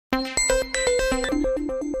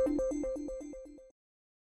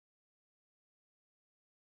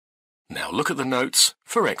Now look at the notes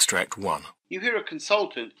for Extract 1. You hear a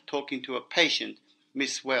consultant talking to a patient,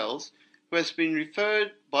 Miss Wells, who has been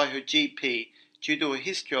referred by her GP due to a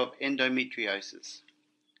history of endometriosis.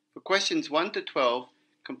 For questions 1 to 12,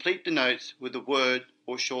 complete the notes with a word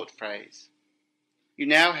or short phrase. You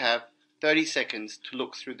now have 30 seconds to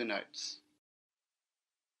look through the notes.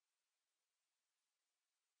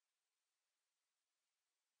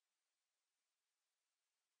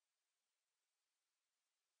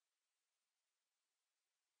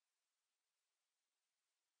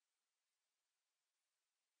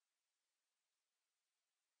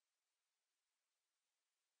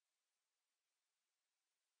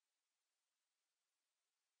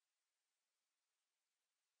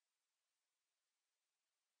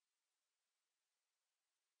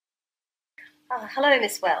 Hello,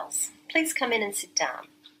 Miss Wells. Please come in and sit down.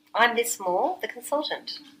 I'm Miss Moore, the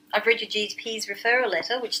consultant. I've read your GP's referral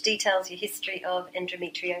letter, which details your history of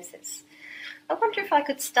endometriosis. I wonder if I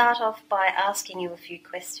could start off by asking you a few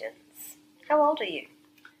questions. How old are you?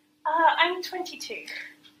 I'm 22.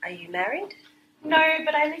 Are you married? No,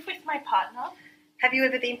 but I live with my partner. Have you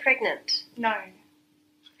ever been pregnant? No.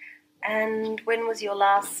 And when was your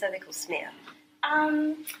last cervical smear?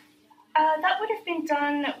 That would have been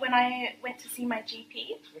done when I went to see my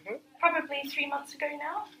GP, probably 3 months ago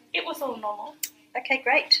now. It was all normal. Okay,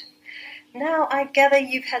 great. Now, I gather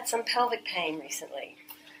you've had some pelvic pain recently.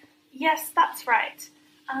 Yes, that's right.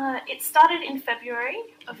 It started in February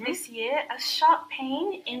of this year, a sharp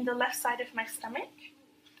pain in the left side of my stomach.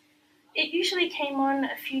 It usually came on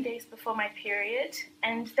a few days before my period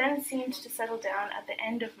and then seemed to settle down at the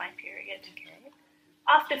end of my period. Okay.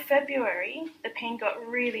 After February, the pain got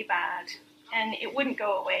really bad and it wouldn't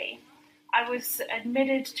go away. I was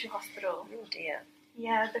admitted to hospital. Oh dear.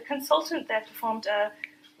 Yeah, the consultant there performed a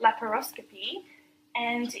laparoscopy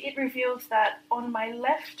and it revealed that on my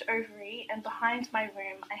left ovary and behind my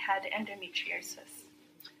womb I had endometriosis.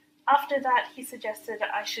 After that, he suggested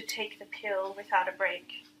I should take the pill without a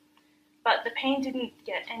break. But the pain didn't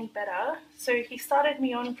get any better, so he started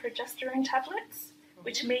me on progesterone tablets,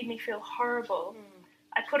 which made me feel horrible.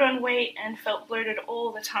 I put on weight and felt bloated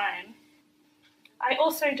all the time. I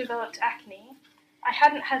also developed acne. I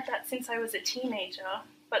hadn't had that since I was a teenager,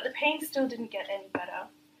 but the pain still didn't get any better.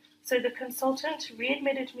 So the consultant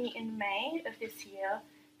readmitted me in May of this year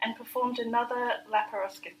and performed another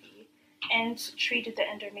laparoscopy and treated the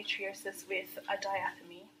endometriosis with a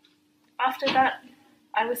diathermy. After that,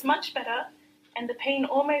 I was much better and the pain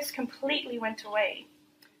almost completely went away.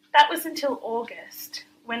 That was until August,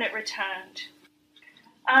 when it returned.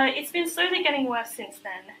 It's been slowly getting worse since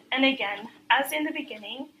then, and again, as in the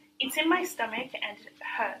beginning, it's in my stomach and it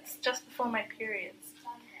hurts just before my periods.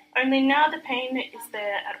 Only now the pain is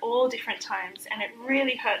there at all different times, and it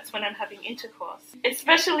really hurts when I'm having intercourse,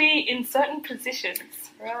 especially in certain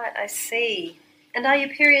positions. Right, I see. And are your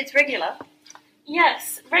periods regular?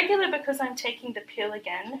 Yes, regular because I'm taking the pill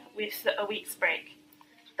again with a week's break.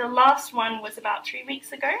 The last one was about 3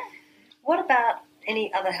 weeks ago. What about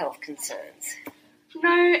any other health concerns?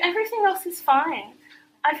 No, everything else is fine.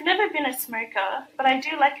 I've never been a smoker, but I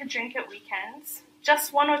do like a drink at weekends.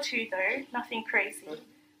 Just 1 or 2 though, nothing crazy.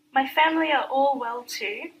 My family are all well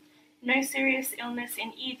too. No serious illness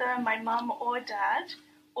in either my mum or dad,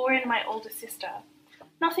 or in my older sister.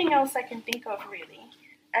 Nothing else I can think of really.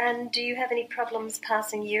 And do you have any problems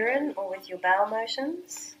passing urine or with your bowel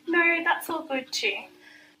motions? No, that's all good too.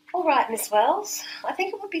 All right, Miss Wells. I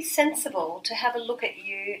think it would be sensible to have a look at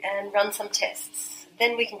you and run some tests.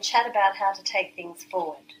 Then we can chat about how to take things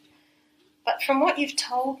forward. But from what you've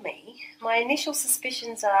told me, my initial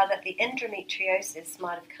suspicions are that the endometriosis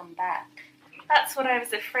might have come back. That's what I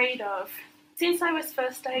was afraid of. Since I was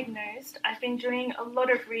first diagnosed, I've been doing a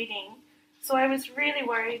lot of reading, so I was really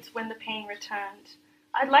worried when the pain returned.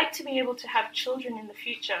 I'd like to be able to have children in the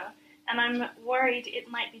future, and I'm worried it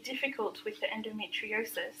might be difficult with the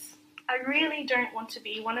endometriosis. I really don't want to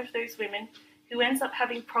be one of those women who ends up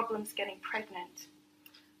having problems getting pregnant.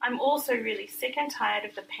 I'm also really sick and tired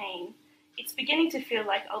of the pain. It's beginning to feel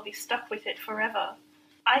like I'll be stuck with it forever.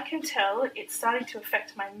 I can tell it's starting to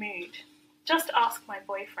affect my mood. Just ask my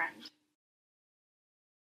boyfriend.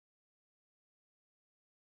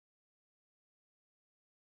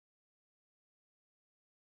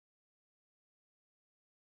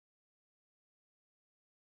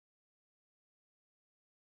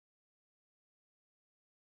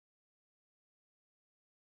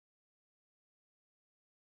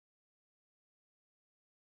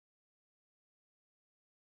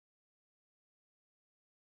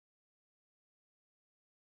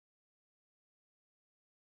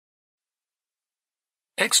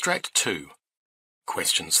 Extract 2.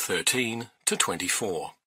 Questions 13 to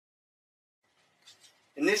 24.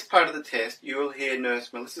 In this part of the test, you will hear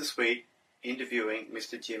Nurse Melissa Sweet interviewing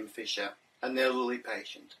Mr. Jim Fisher, an elderly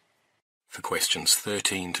patient. For questions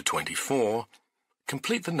 13 to 24,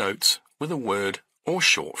 complete the notes with a word or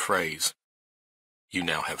short phrase. You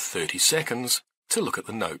now have 30 seconds to look at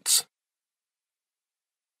the notes.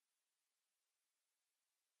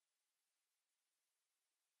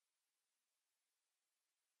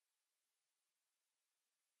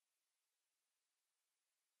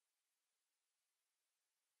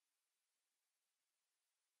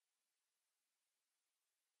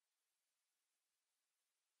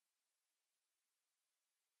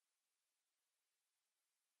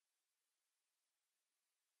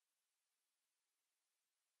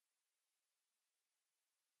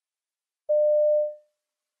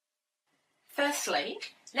 Firstly,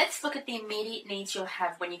 let's look at the immediate needs you'll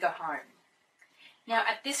have when you go home. Now,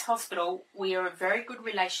 at this hospital, we are a very good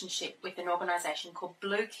relationship with an organisation called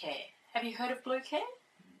Blue Care. Have you heard of Blue Care?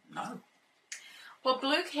 No. Well,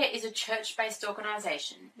 Blue Care is a church-based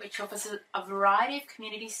organisation which offers a variety of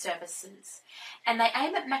community services, and they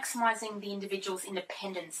aim at maximising the individual's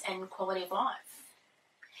independence and quality of life.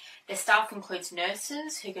 Their staff includes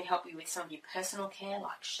nurses who can help you with some of your personal care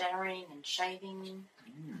like showering and shaving.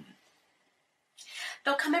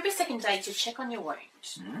 They'll come every second day to check on your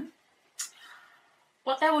wound.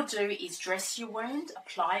 What they will do is dress your wound,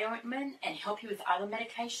 apply ointment, and help you with other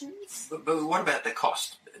medications. But what about the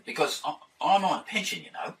cost? Because I'm on a pension, you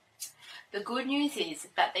know. The good news is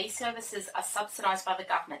that these services are subsidised by the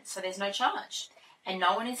government, so there's no charge, and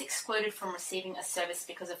no one is excluded from receiving a service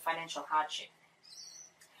because of financial hardship.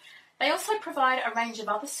 They also provide a range of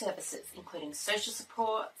other services, including social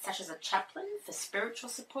support, such as a chaplain for spiritual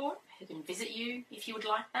support, who can visit you if you would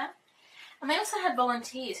like that. And they also have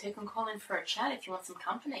volunteers who can call in for a chat if you want some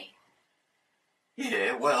company.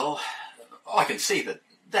 Yeah, well, I can see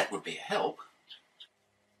that would be a help.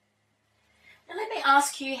 Now let me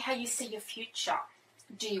ask you how you see your future.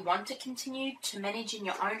 Do you want to continue to manage in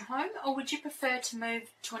your own home, or would you prefer to move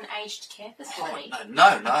to an aged care facility? No,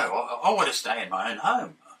 I want to stay in my own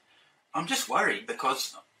home. I'm just worried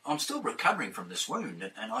because I'm still recovering from this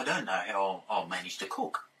wound and I don't know how I'll manage to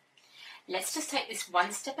cook. Let's just take this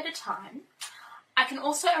one step at a time. I can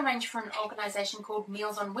also arrange for an organisation called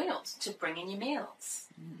Meals on Wheels to bring in your meals.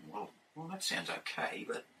 Well, that sounds okay,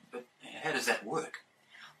 but how does that work?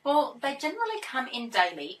 Well, they generally come in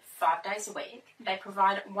daily, 5 days a week. They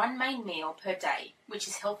provide one main meal per day, which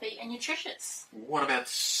is healthy and nutritious. What about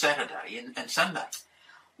Saturday and Sunday?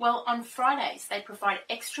 Well, on Fridays, they provide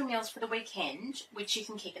extra meals for the weekend, which you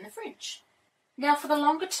can keep in the fridge. Now, for the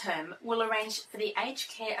longer term, we'll arrange for the aged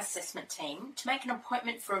care assessment team to make an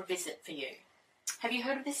appointment for a visit for you. Have you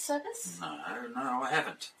heard of this service? No, I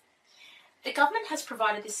haven't. The government has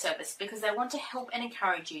provided this service because they want to help and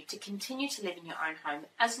encourage you to continue to live in your own home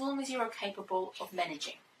as long as you are capable of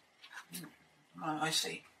managing. I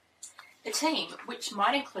see. The team, which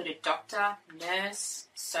might include a doctor, nurse,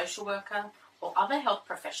 social worker, or other health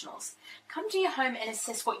professionals, come to your home and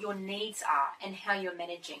assess what your needs are and how you're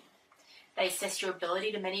managing. They assess your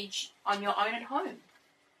ability to manage on your own at home.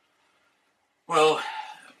 Well,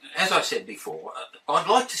 as I said before, I'd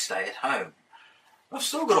like to stay at home. I've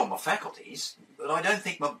still got all my faculties, but I don't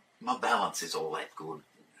think my balance is all that good.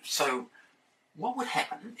 So, what would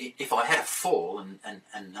happen if I had a fall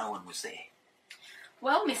and no one was there?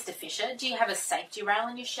 Well, Mr. Fisher, do you have a safety rail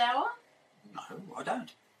in your shower? No, I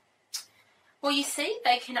don't. Well, you see,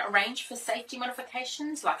 they can arrange for safety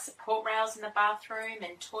modifications like support rails in the bathroom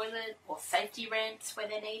and toilet or safety ramps where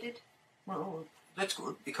they're needed. Well, that's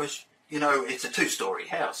good because, you know, it's a 2-storey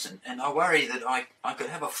house and I worry that I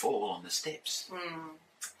could have a fall on the steps.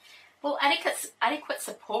 Well, adequate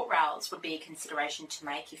support rails would be a consideration to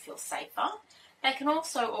make you feel safer. They can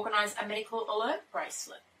also organise a medical alert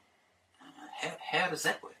bracelet. How does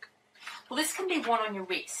that work? Well, this can be worn on your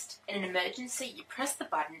wrist. In an emergency, you press the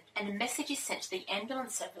button and a message is sent to the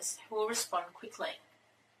ambulance service who will respond quickly.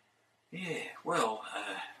 Yeah, well,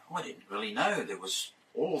 I didn't really know there was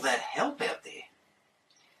all that help out there.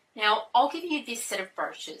 Now, I'll give you this set of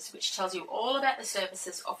brochures which tells you all about the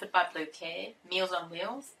services offered by Blue Care, Meals on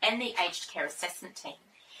Wheels and the Aged Care Assessment Team.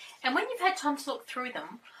 And when you've had time to look through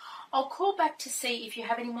them, I'll call back to see if you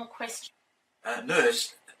have any more questions.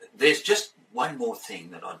 Nurse, there's just one more thing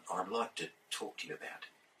that I'd like to talk to you about.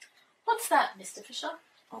 What's that, Mr. Fisher?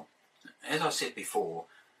 Well, as I said before,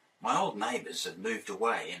 my old neighbours have moved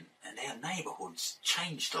away and our neighbourhood's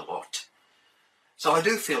changed a lot. So I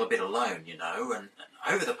do feel a bit alone, you know, and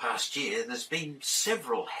over the past year there's been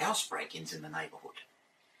several house break-ins in the neighbourhood.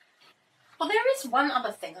 Well, there is one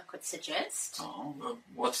other thing I could suggest. Oh,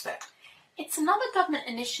 what's that? It's another government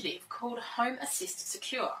initiative called Home Assist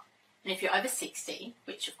Secure. And if you're over 60,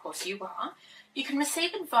 which of course you are, you can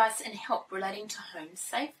receive advice and help relating to home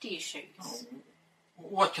safety issues. Oh,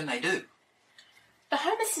 what can they do? The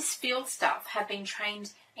Home Assist field staff have been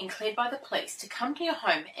trained and cleared by the police to come to your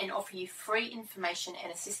home and offer you free information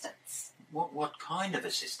and assistance. What kind of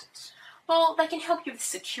assistance? Well, they can help you with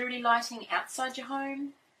security lighting outside your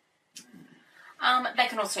home. They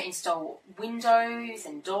can also install windows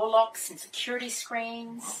and door locks and security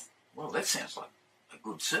screens. Well, that sounds like a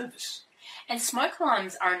good service. And smoke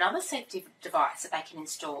alarms are another safety device that they can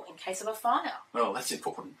install in case of a fire. Well, that's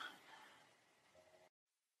important.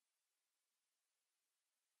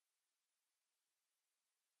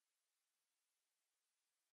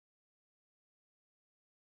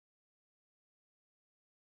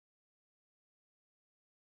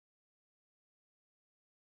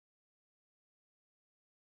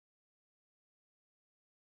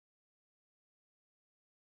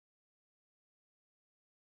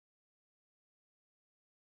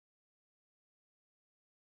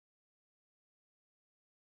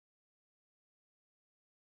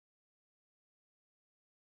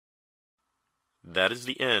 That is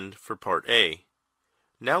the end for Part A.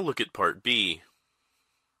 Now look at Part B.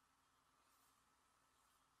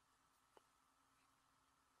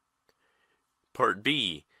 Part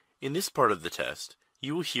B. In this part of the test,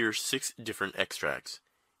 you will hear 6 different extracts.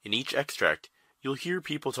 In each extract, you'll hear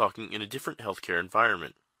people talking in a different healthcare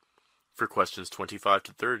environment. For questions 25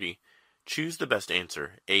 to 30, choose the best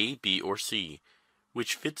answer, A, B, or C,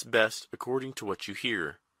 which fits best according to what you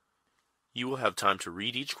hear. You will have time to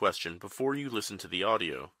read each question before you listen to the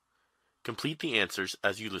audio. Complete the answers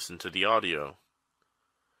as you listen to the audio.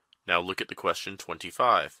 Now look at the question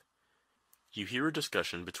 25. You hear a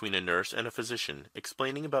discussion between a nurse and a physician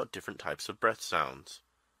explaining about different types of breath sounds.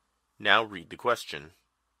 Now read the question.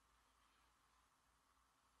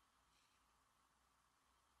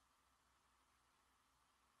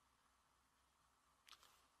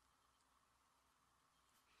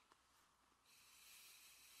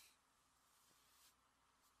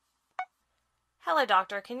 Hello,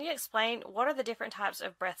 doctor. Can you explain what are the different types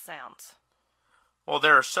of breath sounds? Well,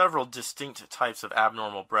 there are several distinct types of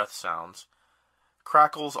abnormal breath sounds.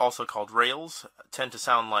 Crackles, also called rails, tend to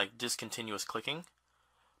sound like discontinuous clicking.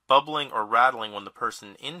 Bubbling or rattling when the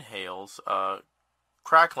person inhales.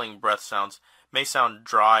 Crackling breath sounds may sound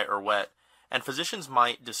dry or wet, and physicians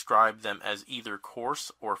might describe them as either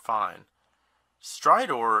coarse or fine.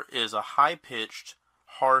 Stridor is a high-pitched,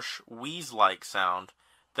 harsh, wheeze-like sound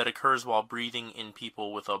that occurs while breathing in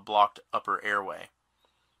people with a blocked upper airway.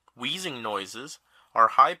 Wheezing noises are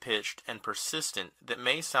high-pitched and persistent that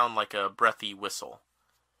may sound like a breathy whistle.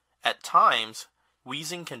 At times,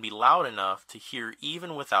 wheezing can be loud enough to hear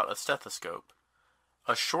even without a stethoscope.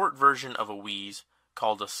 A short version of a wheeze,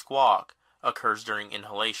 called a squawk, occurs during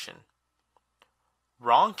inhalation.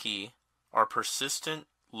 Ronchi are persistent,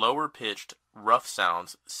 lower-pitched, rough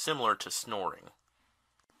sounds similar to snoring.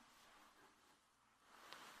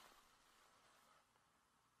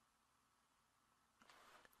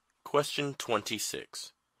 Question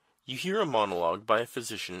 26. You hear a monologue by a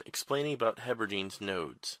physician explaining about Heberdine's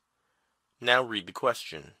nodes. Now read the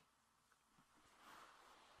question.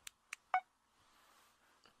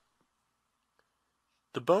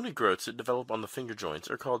 The bony growths that develop on the finger joints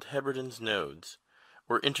are called Heberdine's nodes,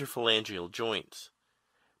 or interphalangeal joints.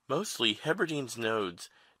 Mostly, Heberdine's nodes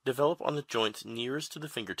develop on the joints nearest to the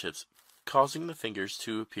fingertips, causing the fingers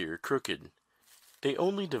to appear crooked. They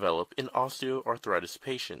only develop in osteoarthritis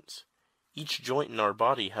patients. Each joint in our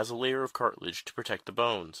body has a layer of cartilage to protect the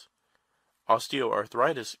bones.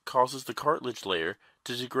 Osteoarthritis causes the cartilage layer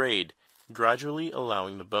to degrade, gradually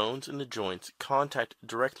allowing the bones in the joints contact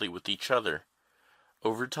directly with each other.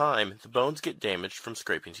 Over time, the bones get damaged from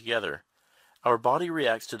scraping together. Our body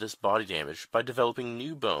reacts to this body damage by developing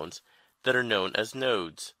new bones that are known as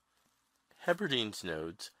nodes. Heberdine's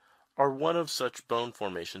nodes are one of such bone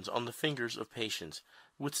formations on the fingers of patients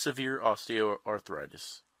with severe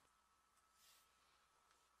osteoarthritis.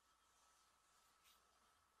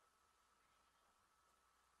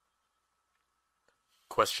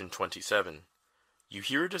 Question 27. You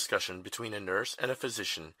hear a discussion between a nurse and a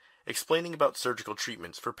physician explaining about surgical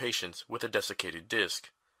treatments for patients with a desiccated disc.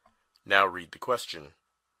 Now read the question.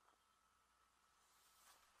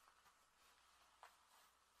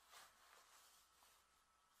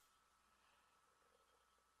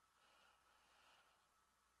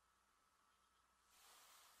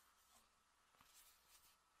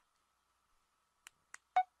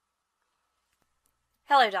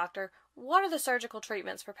 Hello, doctor. What are the surgical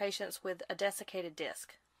treatments for patients with a desiccated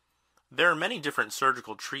disc? There are many different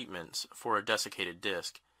surgical treatments for a desiccated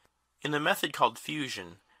disc. In the method called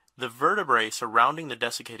fusion, the vertebrae surrounding the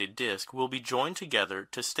desiccated disc will be joined together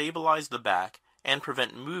to stabilize the back and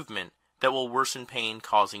prevent movement that will worsen pain,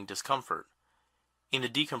 causing discomfort. In the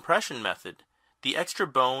decompression method, the extra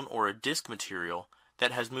bone or a disc material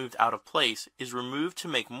that has moved out of place is removed to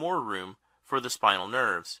make more room for the spinal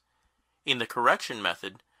nerves. In the correction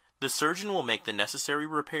method, the surgeon will make the necessary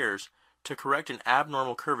repairs to correct an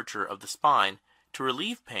abnormal curvature of the spine to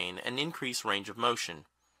relieve pain and increase range of motion.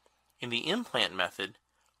 In the implant method,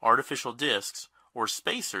 artificial discs, or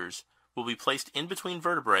spacers, will be placed in between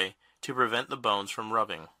vertebrae to prevent the bones from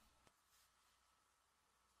rubbing.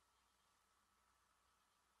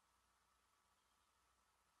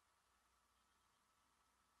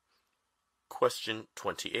 Question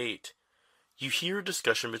 28. You hear a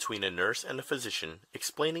discussion between a nurse and a physician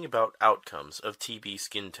explaining about outcomes of TB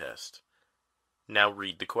skin test. Now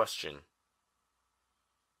read the question.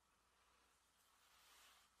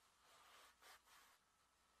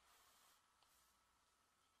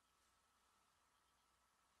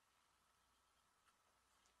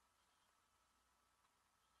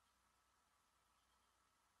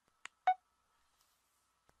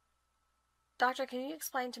 Doctor, can you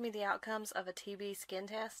explain to me the outcomes of a TB skin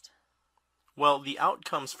test? Well, the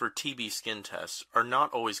outcomes for TB skin tests are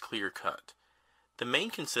not always clear-cut. The main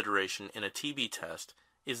consideration in a TB test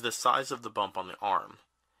is the size of the bump on the arm.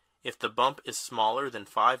 If the bump is smaller than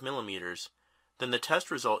 5 millimeters, then the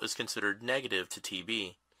test result is considered negative to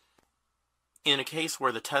TB. In a case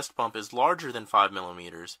where the test bump is larger than 5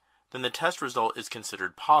 millimeters, then the test result is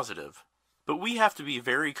considered positive. But we have to be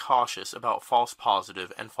very cautious about false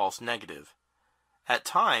positive and false negative. At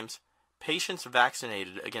times, patients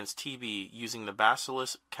vaccinated against TB using the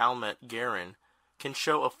Bacillus calmette-guerin can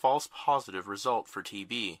show a false positive result for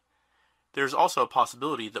TB. There is also a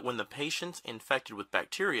possibility that when the patient's infected with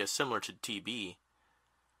bacteria similar to TB,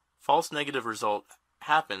 false negative result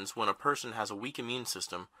happens when a person has a weak immune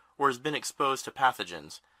system or has been exposed to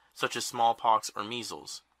pathogens, such as smallpox or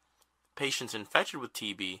measles. Patients infected with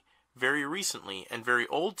TB very recently and very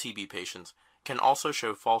old TB patients can also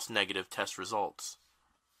show false negative test results.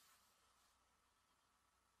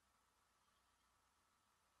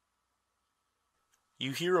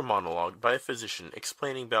 You hear a monologue by a physician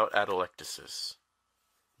explaining about atelectasis.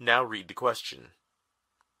 Now read the question.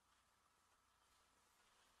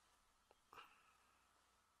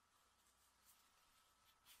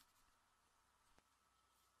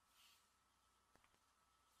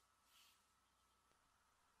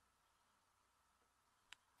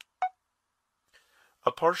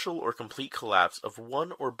 A partial or complete collapse of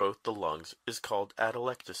one or both the lungs is called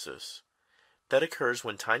atelectasis. That occurs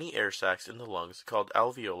when tiny air sacs in the lungs, called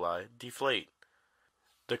alveoli, deflate.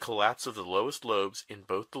 The collapse of the lowest lobes in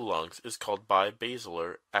both the lungs is called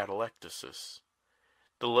bibasilar atelectasis.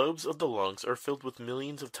 The lobes of the lungs are filled with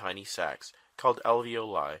millions of tiny sacs, called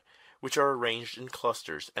alveoli, which are arranged in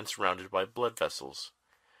clusters and surrounded by blood vessels.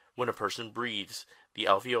 When a person breathes, the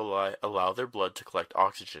alveoli allow their blood to collect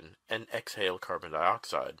oxygen and exhale carbon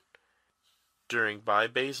dioxide. During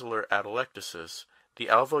bibasilar atelectasis, the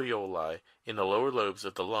alveoli in the lower lobes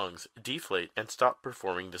of the lungs deflate and stop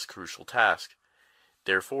performing this crucial task,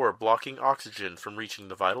 therefore blocking oxygen from reaching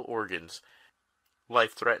the vital organs,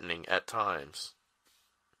 life-threatening at times.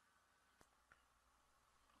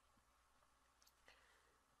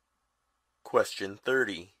 Question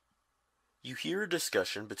 30. You hear a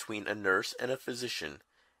discussion between a nurse and a physician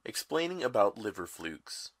explaining about liver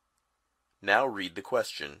flukes. Now read the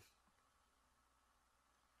question.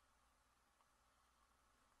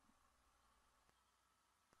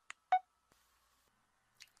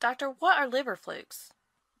 Doctor, what are liver flukes?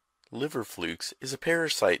 Liver flukes is a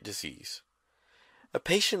parasite disease. A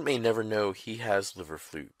patient may never know he has liver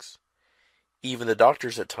flukes. Even the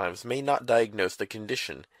doctors at times may not diagnose the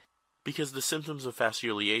condition because the symptoms of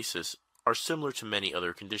fasciolasis are similar to many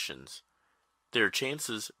other conditions. There are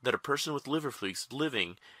chances that a person with liver flukes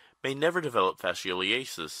living may never develop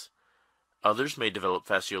fasciolasis. Others may develop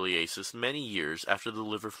fasciolasis many years after the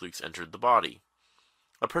liver flukes entered the body.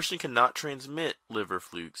 A person cannot transmit liver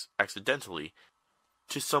flukes accidentally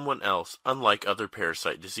to someone else, unlike other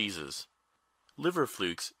parasite diseases. Liver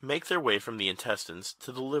flukes make their way from the intestines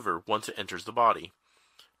to the liver once it enters the body.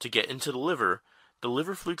 To get into the liver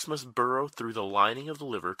flukes must burrow through the lining of the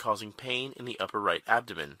liver, causing pain in the upper right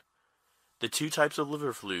abdomen. The two types of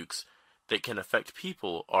liver flukes that can affect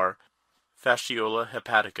people are fasciola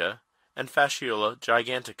hepatica and fasciola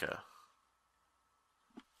gigantica.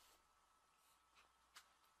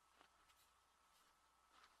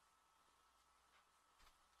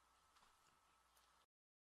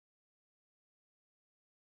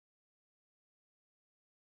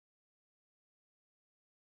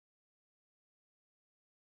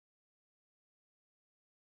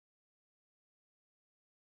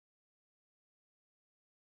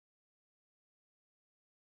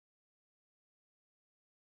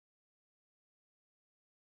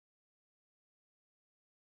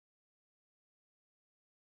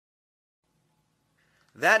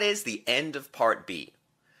 That is the end of Part B.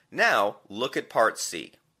 Now look at Part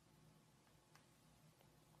C.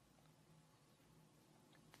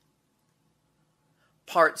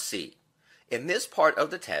 Part C. In this part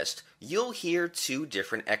of the test, you'll hear two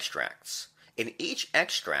different extracts. In each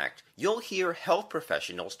extract, you'll hear health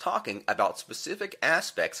professionals talking about specific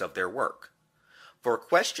aspects of their work. For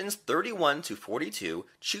questions 31 to 42,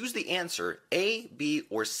 choose the answer A, B,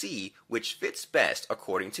 or C which fits best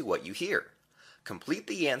according to what you hear. Complete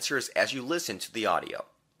the answers as you listen to the audio.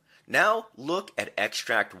 Now look at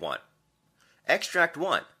Extract 1. Extract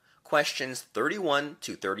 1, questions 31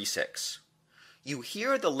 to 36. You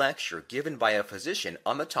hear the lecture given by a physician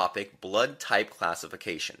on the topic blood type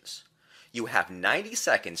classifications. You have 90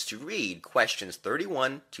 seconds to read questions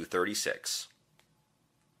 31 to 36.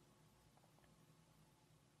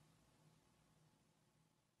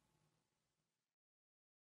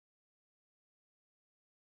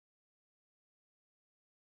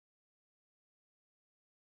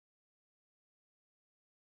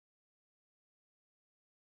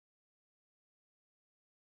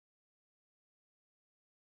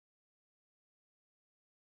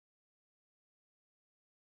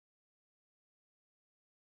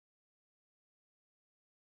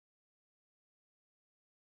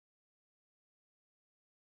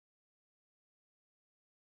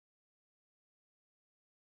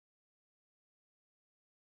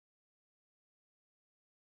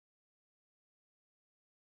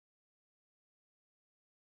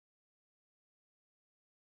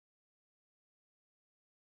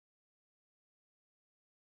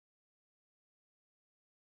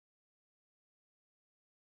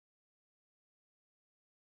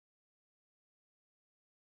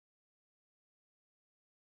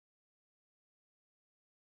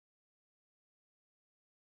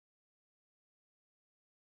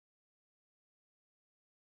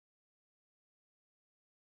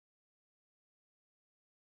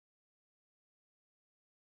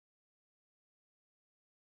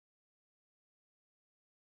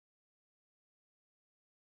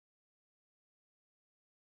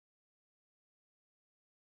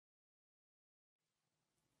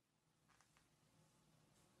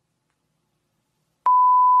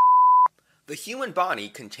 The human body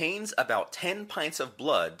contains about 10 pints of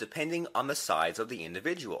blood depending on the size of the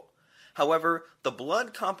individual. However, the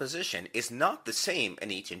blood composition is not the same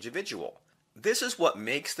in each individual. This is what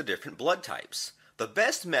makes the different blood types. The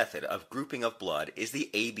best method of grouping of blood is the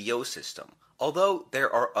ABO system, although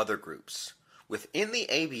there are other groups. Within the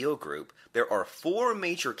ABO group, there are 4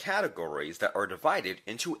 major categories that are divided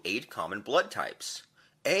into 8 common blood types: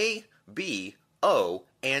 A, B, O,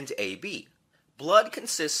 and AB. Blood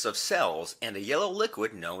consists of cells and a yellow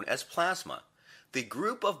liquid known as plasma. The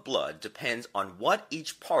group of blood depends on what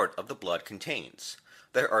each part of the blood contains.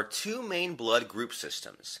 There are 2 main blood group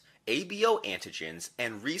systems: ABO antigens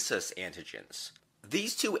and rhesus antigens.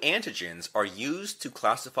 These 2 antigens are used to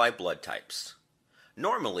classify blood types.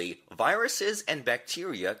 Normally, viruses and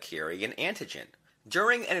bacteria carry an antigen.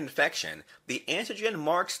 During an infection, the antigen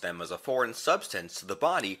marks them as a foreign substance to the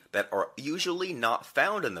body that are usually not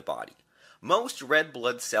found in the body. Most red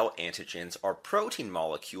blood cell antigens are protein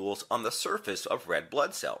molecules on the surface of red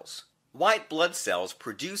blood cells. White blood cells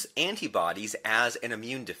produce antibodies as an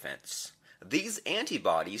immune defense. These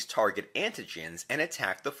antibodies target antigens and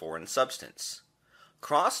attack the foreign substance.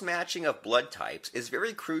 Cross-matching of blood types is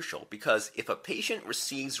very crucial because if a patient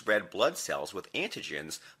receives red blood cells with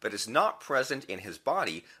antigens that is not present in his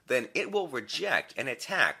body, then it will reject and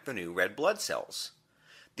attack the new red blood cells.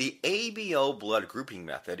 The ABO blood grouping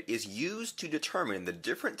method is used to determine the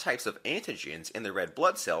different types of antigens in the red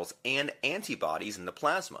blood cells and antibodies in the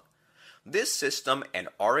plasma. This system and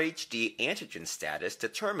RHD antigen status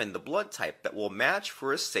determine the blood type that will match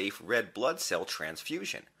for a safe red blood cell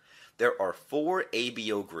transfusion. There are 4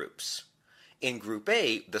 ABO groups. In Group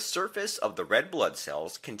A, the surface of the red blood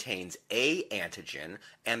cells contains A antigen,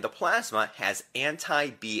 and the plasma has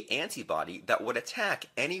anti-B antibody that would attack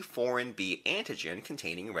any foreign B antigen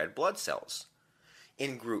containing red blood cells.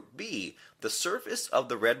 In Group B, the surface of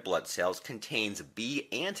the red blood cells contains B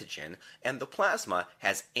antigen, and the plasma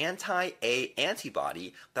has anti-A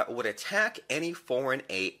antibody that would attack any foreign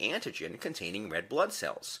A antigen containing red blood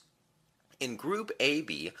cells. In Group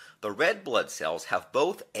AB, the red blood cells have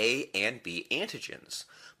both A and B antigens,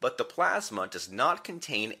 but the plasma does not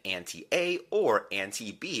contain anti-A or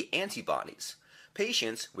anti-B antibodies.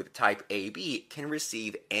 Patients with type AB can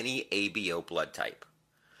receive any ABO blood type.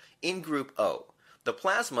 In Group O, the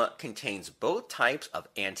plasma contains both types of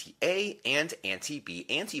anti-A and anti-B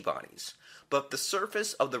antibodies, but the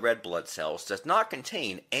surface of the red blood cells does not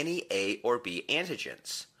contain any A or B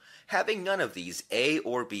antigens. Having none of these A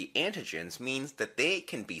or B antigens means that they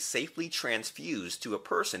can be safely transfused to a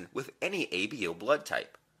person with any ABO blood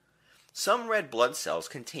type. Some red blood cells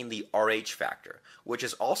contain the Rh factor, which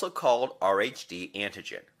is also called Rhd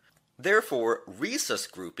antigen. Therefore, rhesus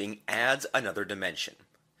grouping adds another dimension.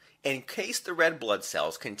 In case the red blood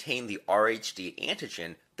cells contain the Rhd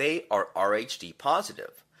antigen, they are Rhd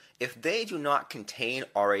positive. If they do not contain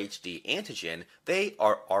Rhd antigen, they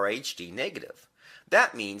are Rhd negative.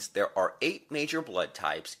 That means there are 8 major blood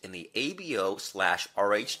types in the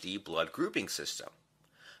ABO/Rhd blood grouping system.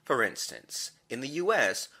 For instance, in the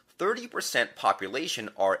US, 30% population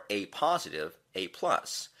are A positive, A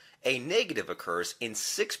plus. A negative occurs in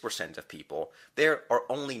 6% of people. There are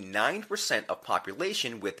only 9% of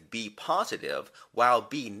population with B positive, while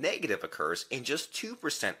B negative occurs in just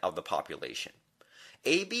 2% of the population.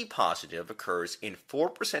 AB positive occurs in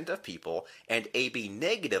 4% of people, and AB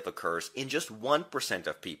negative occurs in just 1%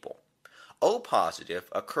 of people. O positive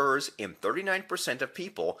occurs in 39% of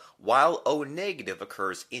people, while O negative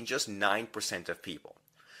occurs in just 9% of people.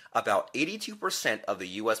 About 82% of the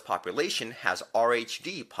U.S. population has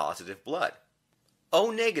Rhd positive blood. O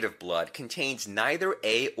negative blood contains neither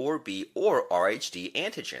A or B or Rhd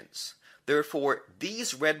antigens. Therefore,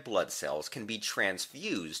 these red blood cells can be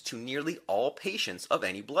transfused to nearly all patients of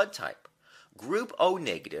any blood type. Group O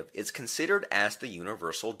negative is considered as the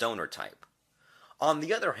universal donor type. On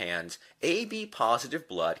the other hand, AB positive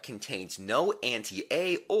blood contains no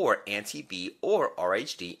anti-A or anti-B or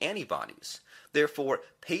Rhd antibodies. Therefore,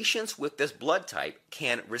 patients with this blood type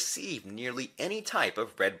can receive nearly any type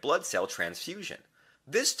of red blood cell transfusion.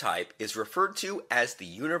 This type is referred to as the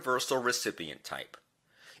universal recipient type.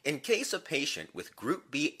 In case a patient with group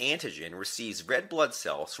B antigen receives red blood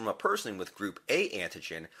cells from a person with group A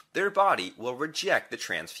antigen, their body will reject the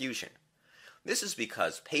transfusion. This is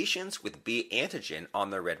because patients with B antigen on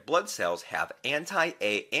their red blood cells have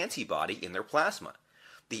anti-A antibody in their plasma.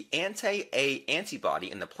 The anti-A antibody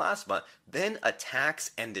in the plasma then attacks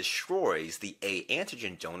and destroys the A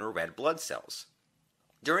antigen donor red blood cells.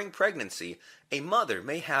 During pregnancy, a mother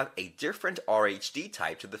may have a different Rhd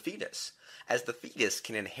type to the fetus, as the fetus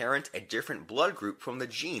can inherit a different blood group from the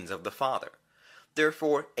genes of the father.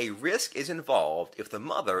 Therefore, a risk is involved if the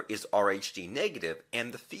mother is Rhd negative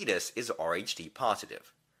and the fetus is Rhd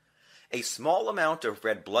positive. A small amount of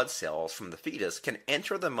red blood cells from the fetus can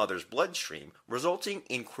enter the mother's bloodstream, resulting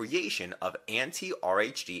in creation of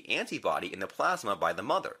anti-Rhd antibody in the plasma by the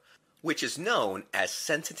mother, which is known as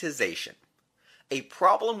sensitization. A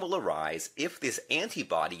problem will arise if this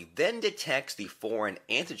antibody then detects the foreign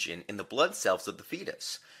antigen in the blood cells of the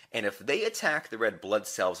fetus, and if they attack the red blood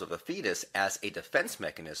cells of the fetus as a defense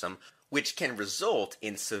mechanism, which can result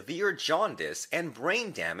in severe jaundice and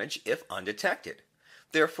brain damage if undetected.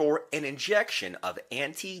 Therefore, an injection of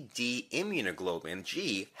anti-D immunoglobulin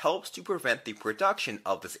G helps to prevent the production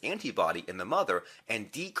of this antibody in the mother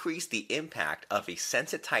and decrease the impact of a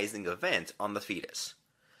sensitizing event on the fetus.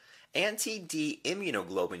 Anti-D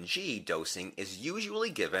immunoglobulin G dosing is usually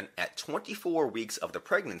given at 24 weeks of the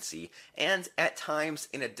pregnancy and at times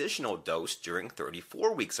an additional dose during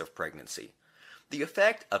 34 weeks of pregnancy. The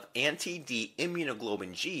effect of anti-D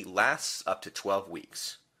immunoglobulin G lasts up to 12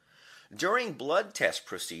 weeks. During blood test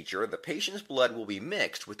procedure, the patient's blood will be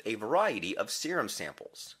mixed with a variety of serum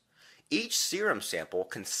samples. Each serum sample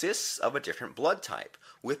consists of a different blood type,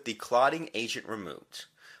 with the clotting agent removed.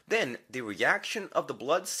 Then, the reaction of the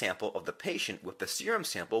blood sample of the patient with the serum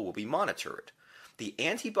sample will be monitored. The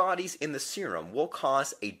antibodies in the serum will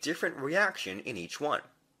cause a different reaction in each one.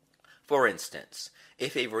 For instance,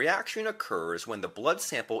 if a reaction occurs when the blood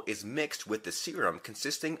sample is mixed with the serum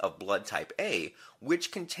consisting of blood type A,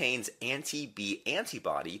 which contains anti-B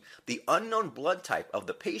antibody, the unknown blood type of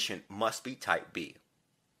the patient must be type B.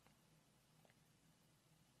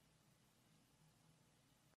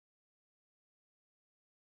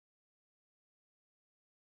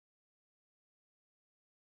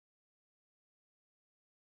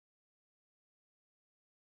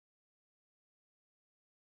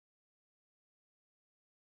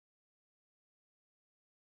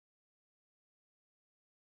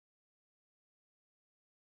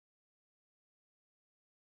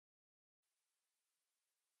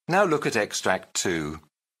 Now look at Extract 2.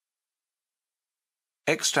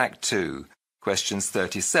 Extract 2, questions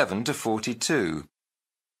 37 to 42.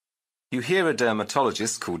 You hear a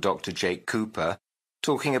dermatologist called Dr. Jake Cooper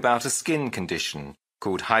talking about a skin condition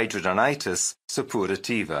called hidradenitis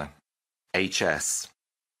suppurativa, HS.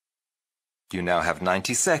 You now have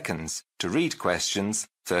 90 seconds to read questions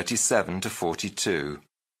 37 to 42.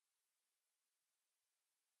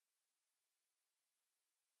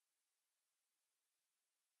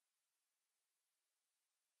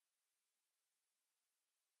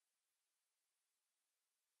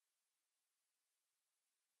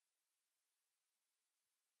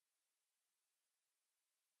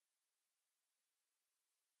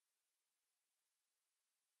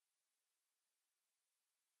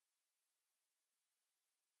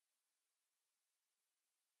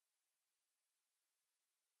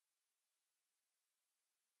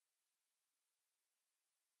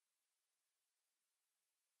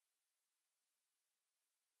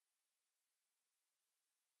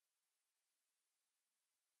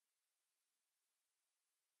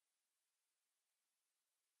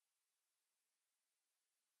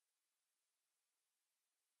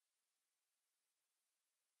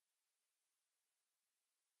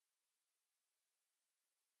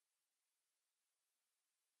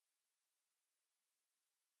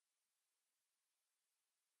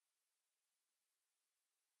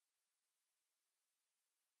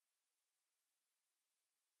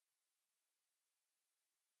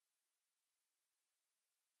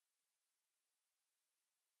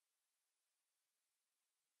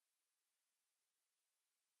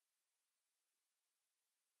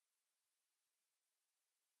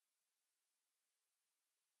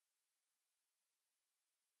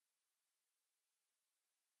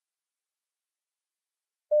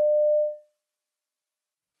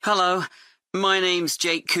 Hello, my name's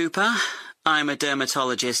Jake Cooper. I'm a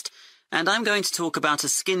dermatologist, and I'm going to talk about a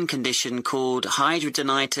skin condition called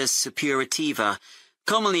hidradenitis suppurativa,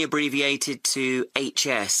 commonly abbreviated to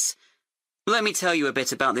HS. Let me tell you a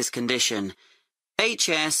bit about this condition.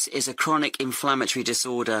 HS is a chronic inflammatory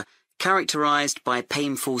disorder characterized by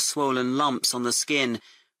painful swollen lumps on the skin,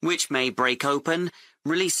 which may break open,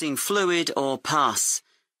 releasing fluid or pus.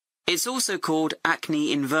 It's also called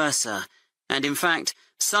acne inversa, and in fact,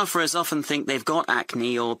 sufferers often think they've got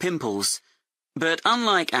acne or pimples. But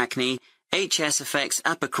unlike acne, HS affects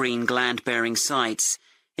apocrine gland-bearing sites,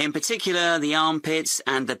 in particular the armpits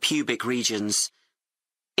and the pubic regions.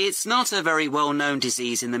 It's not a very well-known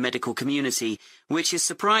disease in the medical community, which is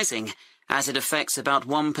surprising, as it affects about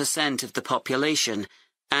 1% of the population,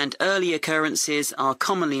 and early occurrences are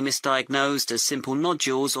commonly misdiagnosed as simple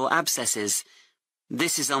nodules or abscesses.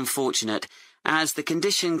 This is unfortunate, as the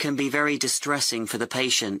condition can be very distressing for the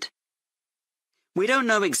patient. We don't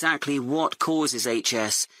know exactly what causes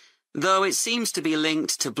HS, though it seems to be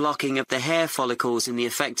linked to blocking of the hair follicles in the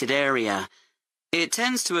affected area. It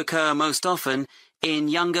tends to occur most often in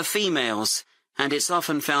younger females, and it's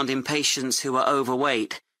often found in patients who are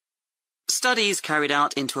overweight. Studies carried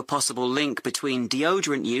out into a possible link between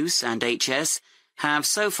deodorant use and HS have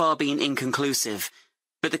so far been inconclusive,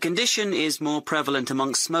 but the condition is more prevalent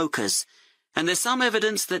amongst smokers, and there's some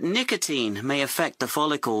evidence that nicotine may affect the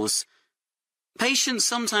follicles. Patients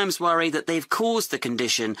sometimes worry that they've caused the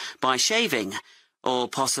condition by shaving, or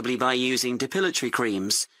possibly by using depilatory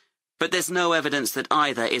creams, but there's no evidence that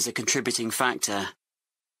either is a contributing factor.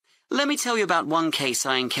 Let me tell you about one case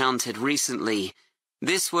I encountered recently.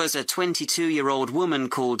 This was a 22-year-old woman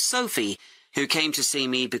called Sophie, who came to see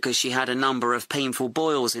me because she had a number of painful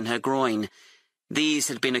boils in her groin. These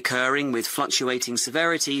had been occurring with fluctuating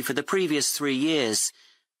severity for the previous 3 years.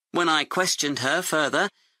 When I questioned her further,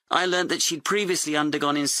 I learnt that she'd previously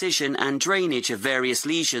undergone incision and drainage of various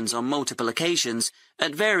lesions on multiple occasions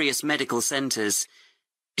at various medical centres.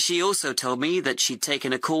 She also told me that she'd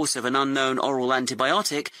taken a course of an unknown oral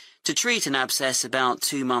antibiotic to treat an abscess about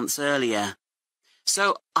 2 months earlier.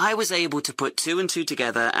 So I was able to put 2 and 2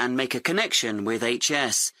 together and make a connection with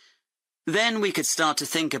HS. Then we could start to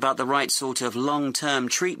think about the right sort of long-term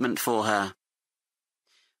treatment for her.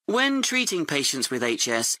 When treating patients with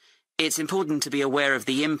HS, it's important to be aware of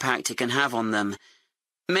the impact it can have on them.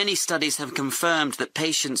 Many studies have confirmed that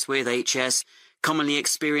patients with HS commonly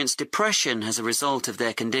experience depression as a result of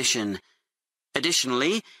their condition.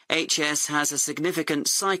 Additionally, HS has a significant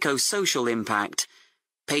psychosocial impact.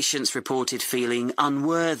 Patients reported feeling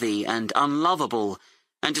unworthy and unlovable,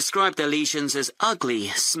 and described their lesions as ugly,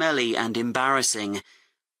 smelly, and embarrassing.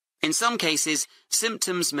 In some cases,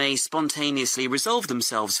 symptoms may spontaneously resolve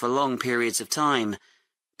themselves for long periods of time.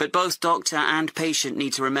 But both doctor and patient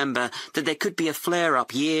need to remember that there could be a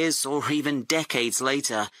flare-up years or even decades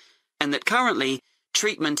later, and that currently,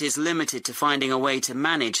 treatment is limited to finding a way to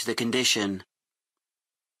manage the condition.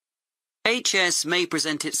 HS may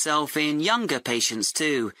present itself in younger patients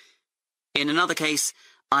too. In another case,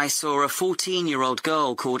 I saw a 14-year-old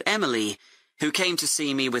girl called Emily, who came to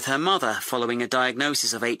see me with her mother following a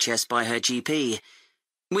diagnosis of HS by her GP.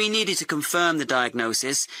 We needed to confirm the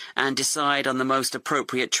diagnosis and decide on the most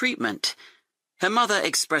appropriate treatment. Her mother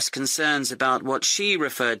expressed concerns about what she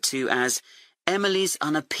referred to as Emily's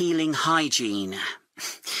unappealing hygiene.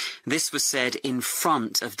 This was said in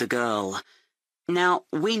front of the girl. Now,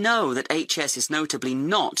 we know that HS is notably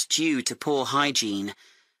not due to poor hygiene.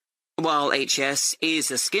 While HS is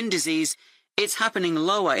a skin disease, it's happening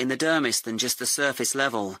lower in the dermis than just the surface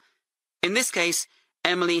level. In this case,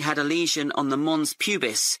 Emily had a lesion on the mons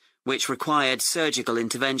pubis, which required surgical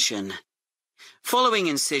intervention. Following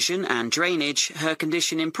incision and drainage, her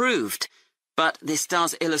condition improved, but this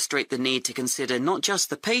does illustrate the need to consider not just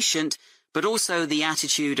the patient, but also the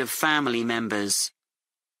attitude of family members.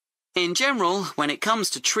 In general, when it comes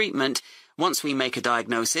to treatment, once we make a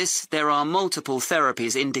diagnosis, there are multiple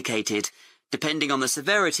therapies indicated, depending on the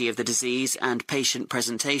severity of the disease and patient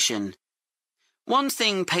presentation. One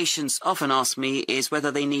thing patients often ask me is whether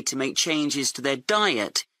they need to make changes to their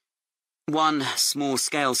diet. One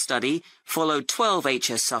small-scale study followed 12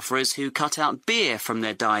 HS sufferers who cut out beer from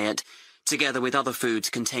their diet, together with other foods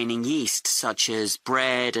containing yeast, such as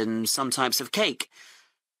bread and some types of cake.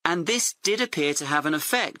 And this did appear to have an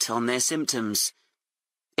effect on their symptoms.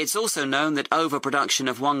 It's also known that overproduction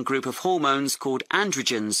of one group of hormones called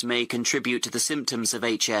androgens may contribute to the symptoms of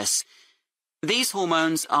HS. These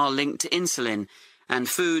hormones are linked to insulin, and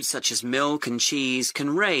foods such as milk and cheese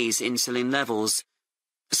can raise insulin levels.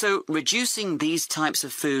 So reducing these types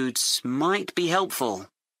of foods might be helpful.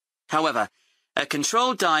 However, A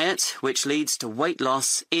controlled diet, which leads to weight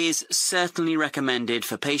loss, is certainly recommended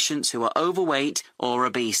for patients who are overweight or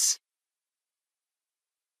obese.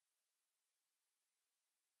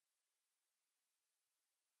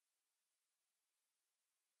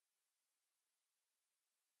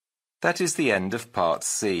 That is the end of Part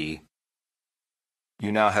C.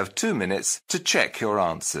 You now have 2 minutes to check your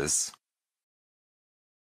answers.